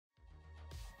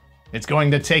It's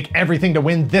going to take everything to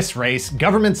win this race.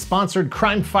 Government-sponsored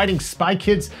crime-fighting spy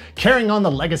kids carrying on the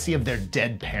legacy of their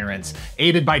dead parents,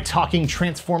 aided by talking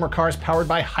transformer cars powered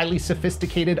by highly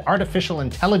sophisticated artificial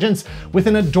intelligence with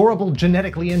an adorable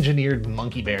genetically engineered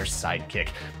monkey bear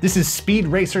sidekick. This is Speed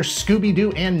Racer,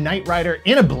 Scooby-Doo, and Knight Rider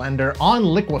in a blender on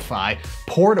Liquify,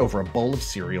 poured over a bowl of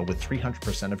cereal with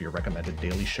 300% of your recommended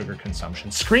daily sugar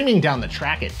consumption, screaming down the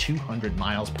track at 200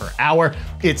 miles per hour.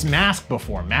 It's M.A.S.K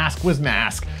before M.A.S.K was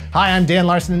M.A.S.K. Hi, I'm Dan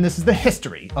Larson, and this is the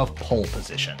history of pole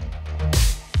position.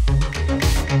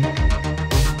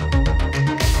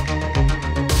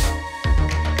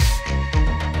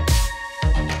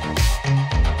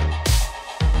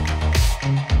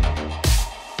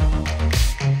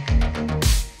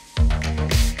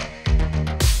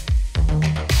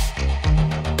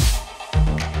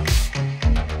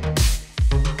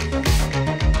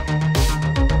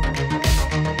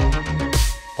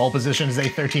 Pole Position is a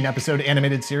 13-episode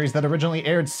animated series that originally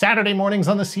aired Saturday mornings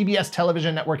on the CBS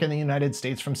television network in the United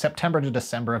States from September to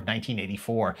December of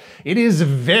 1984. It is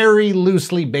very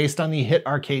loosely based on the hit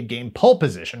arcade game Pole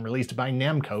Position, released by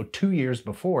Namco 2 years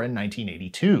before in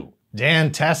 1982.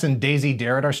 Dan, Tess, and Daisy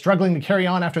Darrett are struggling to carry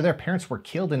on after their parents were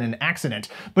killed in an accident,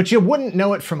 but you wouldn't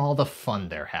know it from all the fun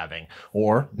they're having.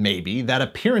 Or maybe that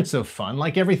appearance of fun,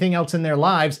 like everything else in their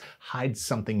lives, hides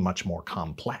something much more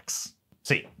complex.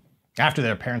 See, after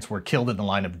their parents were killed in the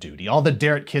line of duty, all the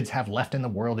Darrett kids have left in the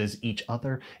world is each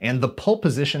other and the Pole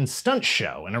Position Stunt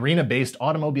Show, an arena-based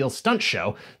automobile stunt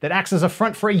show that acts as a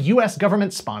front for a US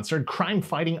government-sponsored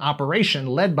crime-fighting operation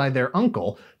led by their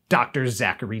uncle, Dr.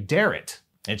 Zachary Darrett.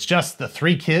 It's just the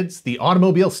three kids, the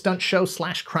automobile stunt show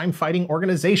 / crime-fighting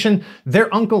organization,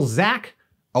 their uncle Zach,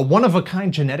 a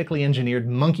one-of-a-kind genetically engineered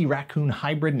monkey-raccoon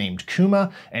hybrid named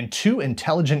Kuma, and two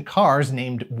intelligent cars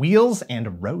named Wheels and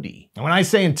Roadie. And when I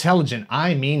say intelligent,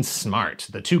 I mean smart.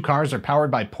 The two cars are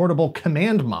powered by portable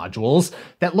command modules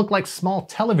that look like small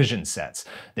television sets.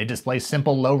 They display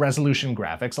simple, low-resolution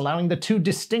graphics, allowing the two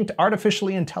distinct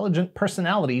artificially intelligent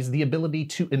personalities the ability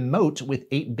to emote with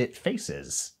 8-bit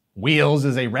faces. Wheels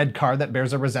is a red car that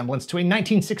bears a resemblance to a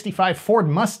 1965 Ford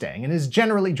Mustang and is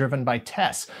generally driven by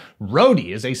Tess.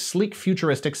 Roadie is a sleek,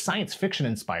 futuristic, science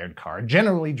fiction-inspired car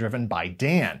generally driven by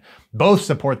Dan. Both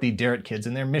support the Darrett kids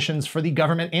in their missions for the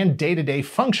government and day-to-day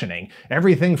functioning,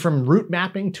 everything from route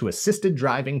mapping to assisted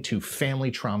driving to family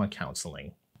trauma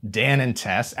counseling. Dan and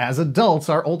Tess, as adults,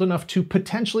 are old enough to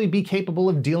potentially be capable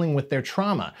of dealing with their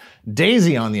trauma.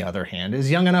 Daisy, on the other hand,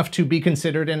 is young enough to be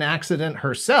considered an accident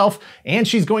herself, and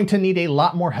she's going to need a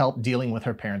lot more help dealing with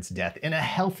her parents' death in a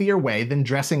healthier way than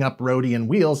dressing up Roadie and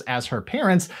Wheels as her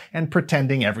parents and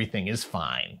pretending everything is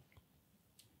fine.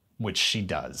 Which she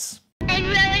does. And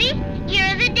Roadie,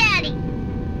 you're the daddy.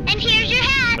 And here's your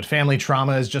hat. But family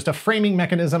trauma is just a framing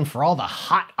mechanism for all the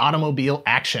hot automobile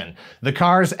action. The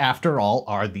cars, after all,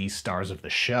 are the stars of the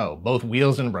show. Both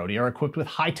Wheels and Roadie are equipped with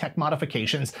high-tech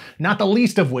modifications, not the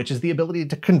least of which is the ability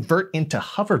to convert into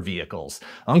hover vehicles.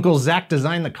 Uncle Zach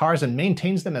designed the cars and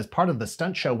maintains them as part of the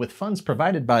stunt show with funds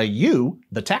provided by you,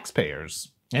 the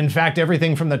taxpayers. In fact,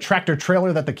 everything from the tractor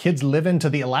trailer that the kids live in to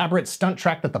the elaborate stunt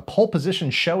track that the Pole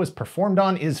Position show is performed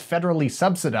on is federally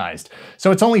subsidized.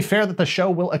 So it's only fair that the show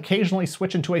will occasionally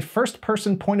switch into a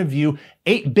first-person point of view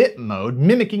 8-bit mode,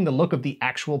 mimicking the look of the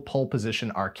actual Pole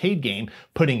Position arcade game,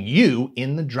 putting you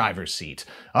in the driver's seat.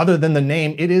 Other than the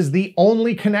name, it is the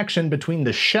only connection between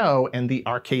the show and the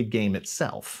arcade game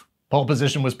itself. Pole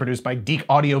Position was produced by DIC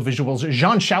Audiovisuel's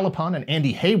Jean Chalopin and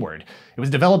Andy Hayward. It was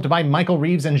developed by Michael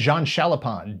Reeves and Jean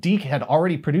Chalopin. DIC had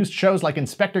already produced shows like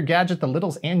Inspector Gadget, The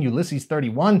Littles, and Ulysses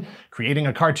 31. Creating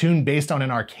a cartoon based on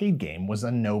an arcade game was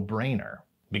a no-brainer.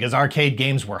 Because arcade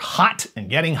games were hot and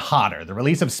getting hotter, the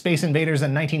release of Space Invaders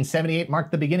in 1978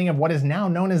 marked the beginning of what is now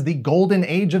known as the golden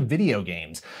age of video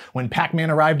games. When Pac-Man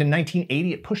arrived in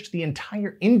 1980, it pushed the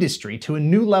entire industry to a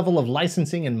new level of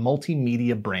licensing and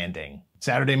multimedia branding.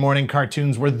 Saturday morning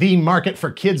cartoons were the market for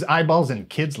kids' eyeballs, and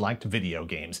kids liked video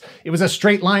games. It was a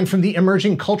straight line from the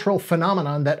emerging cultural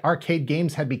phenomenon that arcade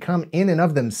games had become in and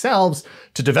of themselves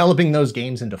to developing those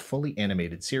games into fully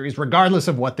animated series, regardless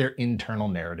of what their internal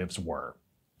narratives were.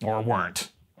 Or weren't.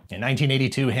 In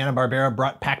 1982, Hanna-Barbera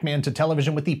brought Pac-Man to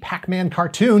television with the Pac-Man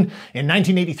cartoon. In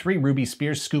 1983, Ruby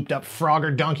Spears scooped up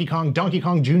Frogger, Donkey Kong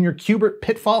Jr., Q*bert,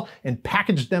 Pitfall, and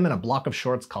packaged them in a block of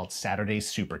shorts called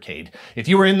Saturday's Supercade. If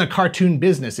you were in the cartoon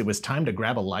business, it was time to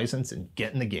grab a license and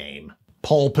get in the game.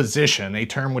 Pole position, a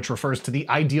term which refers to the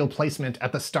ideal placement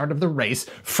at the start of the race,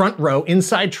 front row,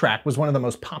 inside track, was one of the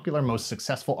most popular, most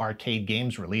successful arcade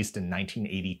games released in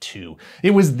 1982.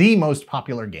 It was the most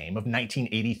popular game of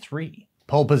 1983.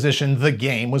 Pole Position, the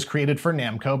game, was created for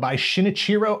Namco by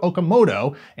Shinichiro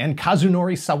Okamoto and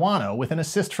Kazunori Sawano with an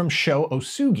assist from Sho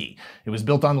Osugi. It was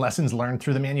built on lessons learned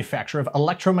through the manufacture of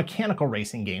electromechanical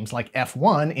racing games like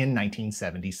F1 in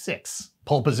 1976.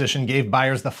 Pole Position gave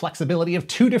buyers the flexibility of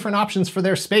two different options for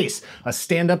their space, a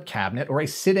stand-up cabinet or a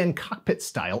sit-in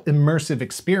cockpit-style immersive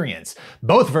experience.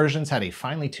 Both versions had a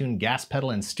finely tuned gas pedal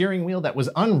and steering wheel that was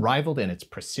unrivaled in its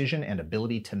precision and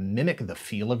ability to mimic the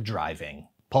feel of driving.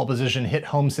 Pole Position hit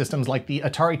home systems like the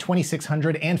Atari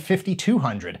 2600 and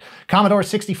 5200, Commodore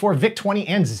 64 VIC-20,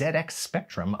 and ZX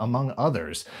Spectrum, among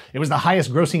others. It was the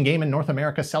highest grossing game in North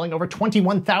America, selling over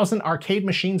 21,000 arcade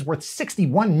machines worth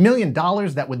 $61 million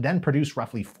that would then produce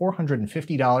roughly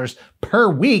 $450 per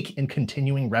week in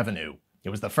continuing revenue. It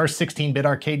was the first 16-bit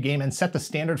arcade game and set the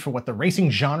standard for what the racing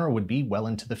genre would be well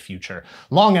into the future,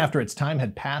 long after its time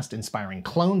had passed, inspiring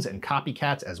clones and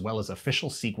copycats as well as official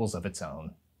sequels of its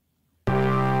own.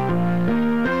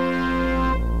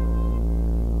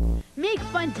 Make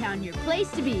Funtown your place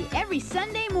to be every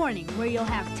Sunday morning, where you'll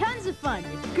have tons of fun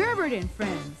with Gerbert and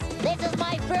friends. This is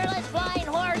my fearless flying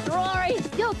horse, Rory.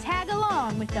 You'll tag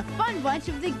along with the fun bunch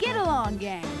of the Get Along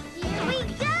Gang. Here we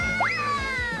go!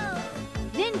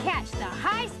 Then catch the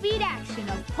high-speed action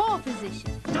of Pole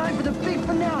Position. Time for the big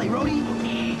finale,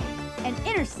 Rhodey! And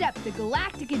intercept the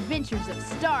galactic adventures of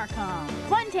Starcom.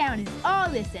 Funtown is all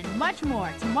this and much more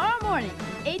tomorrow morning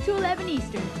from 8 to 11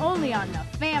 Eastern, only on the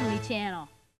Family Channel.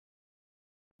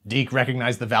 DIC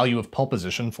recognized the value of Pole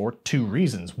Position for two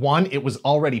reasons. One, it was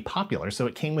already popular, so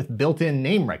it came with built-in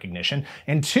name recognition,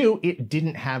 and two, it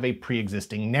didn't have a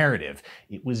pre-existing narrative.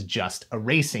 It was just a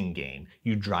racing game.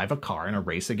 You drive a car in a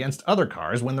race against other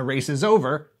cars. When the race is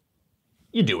over,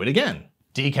 you do it again.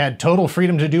 DIC had total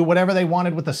freedom to do whatever they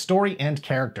wanted with the story and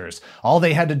characters. All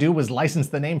they had to do was license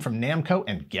the name from Namco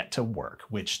and get to work,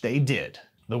 which they did.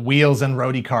 The wheels and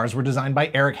roadie cars were designed by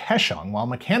Eric Heschong, while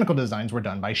mechanical designs were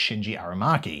done by Shinji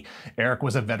Aramaki. Eric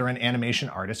was a veteran animation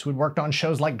artist who had worked on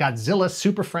shows like Godzilla,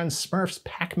 Super Friends, Smurfs,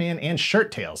 Pac-Man, and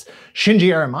Shirt Tales.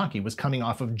 Shinji Aramaki was coming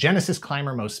off of Genesis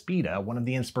Climber Mospeada, one of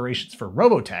the inspirations for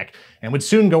Robotech, and would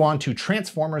soon go on to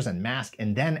Transformers and M.A.S.K,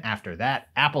 and then after that,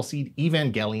 Appleseed,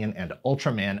 Evangelion, and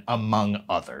Ultraman, among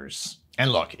others.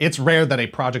 And look, it's rare that a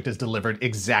project is delivered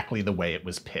exactly the way it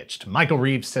was pitched. Michael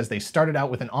Reeves says they started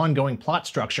out with an ongoing plot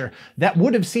structure that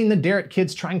would have seen the Derrick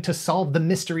kids trying to solve the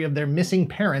mystery of their missing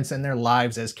parents and their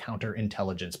lives as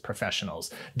counterintelligence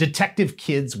professionals. Detective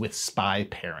kids with spy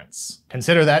parents.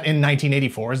 Consider that in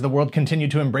 1984, as the world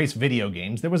continued to embrace video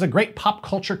games, there was a great pop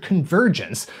culture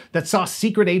convergence that saw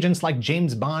secret agents like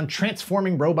James Bond,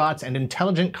 transforming robots, and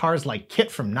intelligent cars like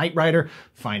KITT from Knight Rider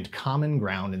find common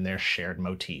ground in their shared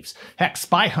motifs. Heck,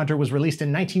 Spy Hunter was released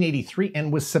in 1983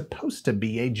 and was supposed to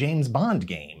be a James Bond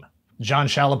game. John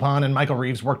Chalopin and Michael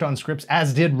Reeves worked on scripts,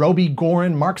 as did Roby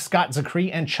Gorin, Mark Scott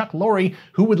Zachary, and Chuck Lorre,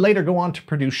 who would later go on to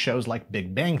produce shows like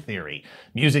Big Bang Theory.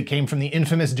 Music came from the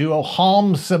infamous duo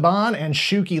Halm Saban and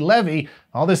Shuki Levy.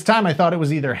 All this time I thought it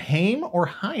was either Haim or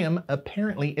Chaim.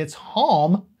 Apparently it's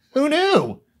Halm. Who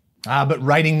knew? But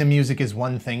writing the music is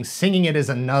one thing, singing it is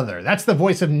another. That's the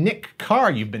voice of Nick Carr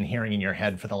you've been hearing in your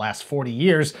head for the last 40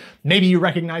 years. Maybe you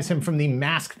recognize him from the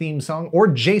M.A.S.K theme song or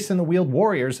Jason the Wheeled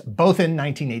Warriors, both in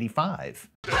 1985.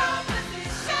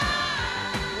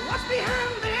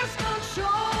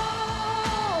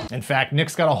 In fact,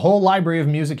 Nick's got a whole library of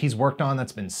music he's worked on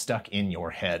that's been stuck in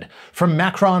your head. From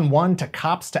Macron 1 to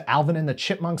Cops to Alvin and the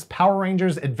Chipmunks, Power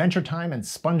Rangers, Adventure Time, and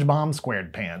SpongeBob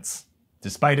SquarePants.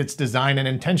 Despite its design and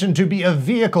intention to be a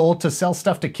vehicle to sell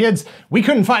stuff to kids, we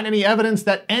couldn't find any evidence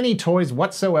that any toys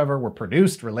whatsoever were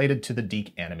produced related to the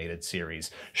DIC animated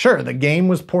series. Sure, the game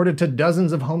was ported to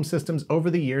dozens of home systems over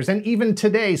the years, and even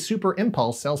today, Super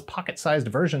Impulse sells pocket-sized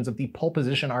versions of the Pole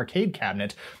Position arcade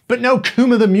cabinet, but no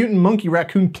Kuma the Mutant Monkey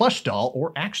Raccoon plush doll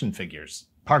or action figures.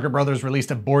 Parker Brothers released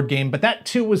a board game, but that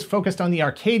too was focused on the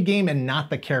arcade game and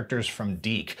not the characters from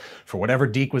DIC. For whatever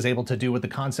DIC was able to do with the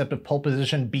concept of Pole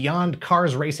Position beyond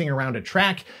cars racing around a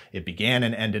track, it began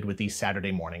and ended with the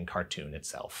Saturday morning cartoon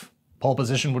itself. Pole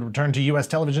Position would return to US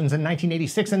televisions in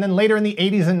 1986 and then later in the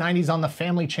 80s and 90s on the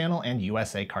Family Channel and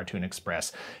USA Cartoon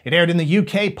Express. It aired in the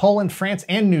UK, Poland, France,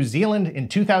 and New Zealand. In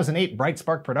 2008, Bright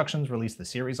Spark Productions released the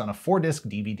series on a 4-disc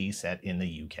DVD set in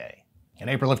the UK. In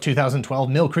April of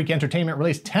 2012, Mill Creek Entertainment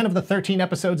released 10 of the 13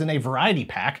 episodes in a variety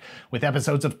pack, with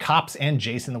episodes of Cops and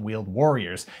Jason the Wheeled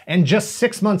Warriors. And just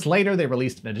 6 months later, they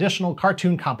released an additional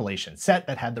cartoon compilation set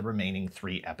that had the remaining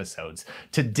 3 episodes.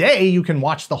 Today, you can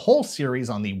watch the whole series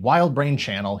on the Wild Brain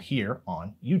channel here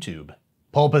on YouTube.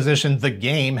 Pole Position, the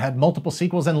game, had multiple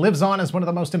sequels and lives on as one of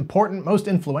the most important, most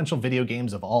influential video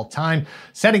games of all time,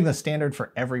 setting the standard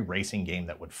for every racing game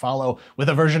that would follow, with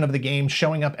a version of the game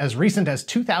showing up as recent as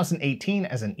 2018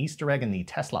 as an Easter egg in the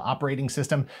Tesla operating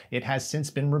system. It has since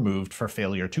been removed for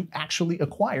failure to actually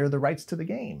acquire the rights to the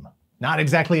game. Not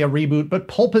exactly a reboot, but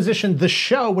Pole Position, the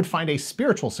show, would find a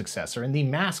spiritual successor in the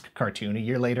M.A.S.K cartoon a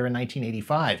year later in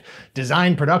 1985.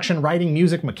 Design, production, writing,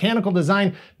 music, mechanical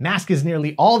design, M.A.S.K is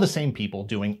nearly all the same people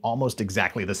doing almost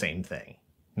exactly the same thing.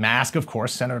 M.A.S.K, of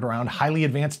course, centered around highly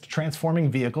advanced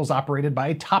transforming vehicles operated by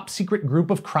a top-secret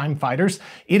group of crime fighters.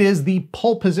 It is the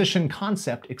pole position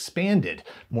concept expanded.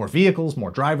 More vehicles, more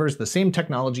drivers, the same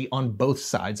technology on both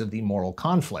sides of the moral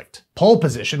conflict. Pole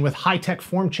Position, with high-tech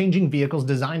form-changing vehicles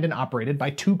designed and operated by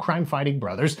two crime-fighting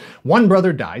brothers. One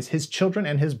brother dies, his children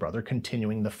and his brother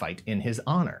continuing the fight in his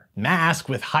honor.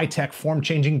 M.A.S.K, with high-tech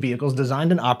form-changing vehicles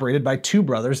designed and operated by two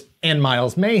brothers and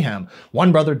Miles Mayhem.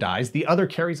 One brother dies, the other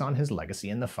carries on his legacy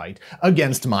in the fight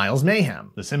against Miles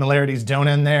Mayhem. The similarities don't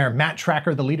end there. Matt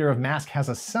Tracker, the leader of M.A.S.K, has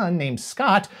a son named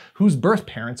Scott, whose birth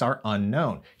parents are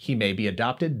unknown. He may be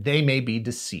adopted, they may be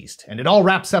deceased. And it all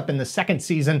wraps up in the second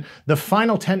season, the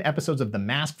final 10 episodes of the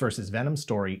M.A.S.K vs. Venom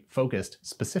story focused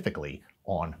specifically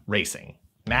on racing.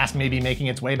 M.A.S.K may be making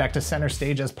its way back to center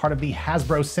stage as part of the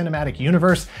Hasbro cinematic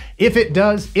universe. If it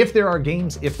does, if there are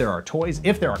games, if there are toys,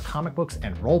 if there are comic books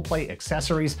and roleplay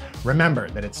accessories, remember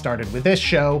that it started with this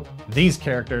show, these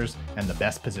characters, and the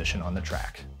best position on the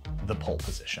track, the pole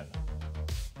position.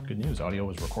 Good news, audio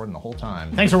was recording the whole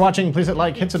time. Thanks for watching. Please hit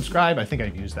like, hit subscribe. I think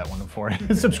I've used that one before.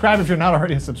 Subscribe if you're not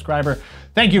already a subscriber.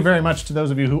 Thank you very much to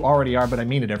those of you who already are, but I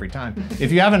mean it every time.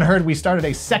 If you haven't heard, we started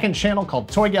a second channel called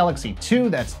Toy Galaxy 2,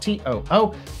 that's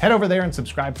T-O-O. Head over there and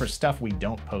subscribe for stuff we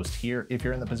don't post here. If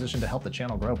you're in the position to help the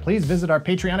channel grow, please visit our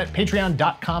Patreon at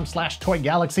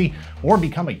patreon.com/toygalaxy or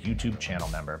become a YouTube channel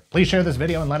member. Please share this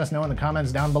video and let us know in the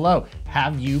comments down below.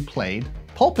 Have you played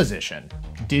Pole Position?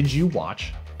 Did you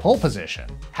watch Pole Position?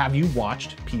 Have you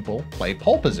watched people play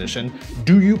Pole Position?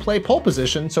 Do you play Pole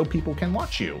Position so people can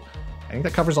watch you? I think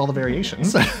that covers all the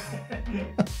variations.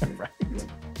 Right.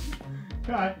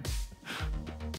 Cut.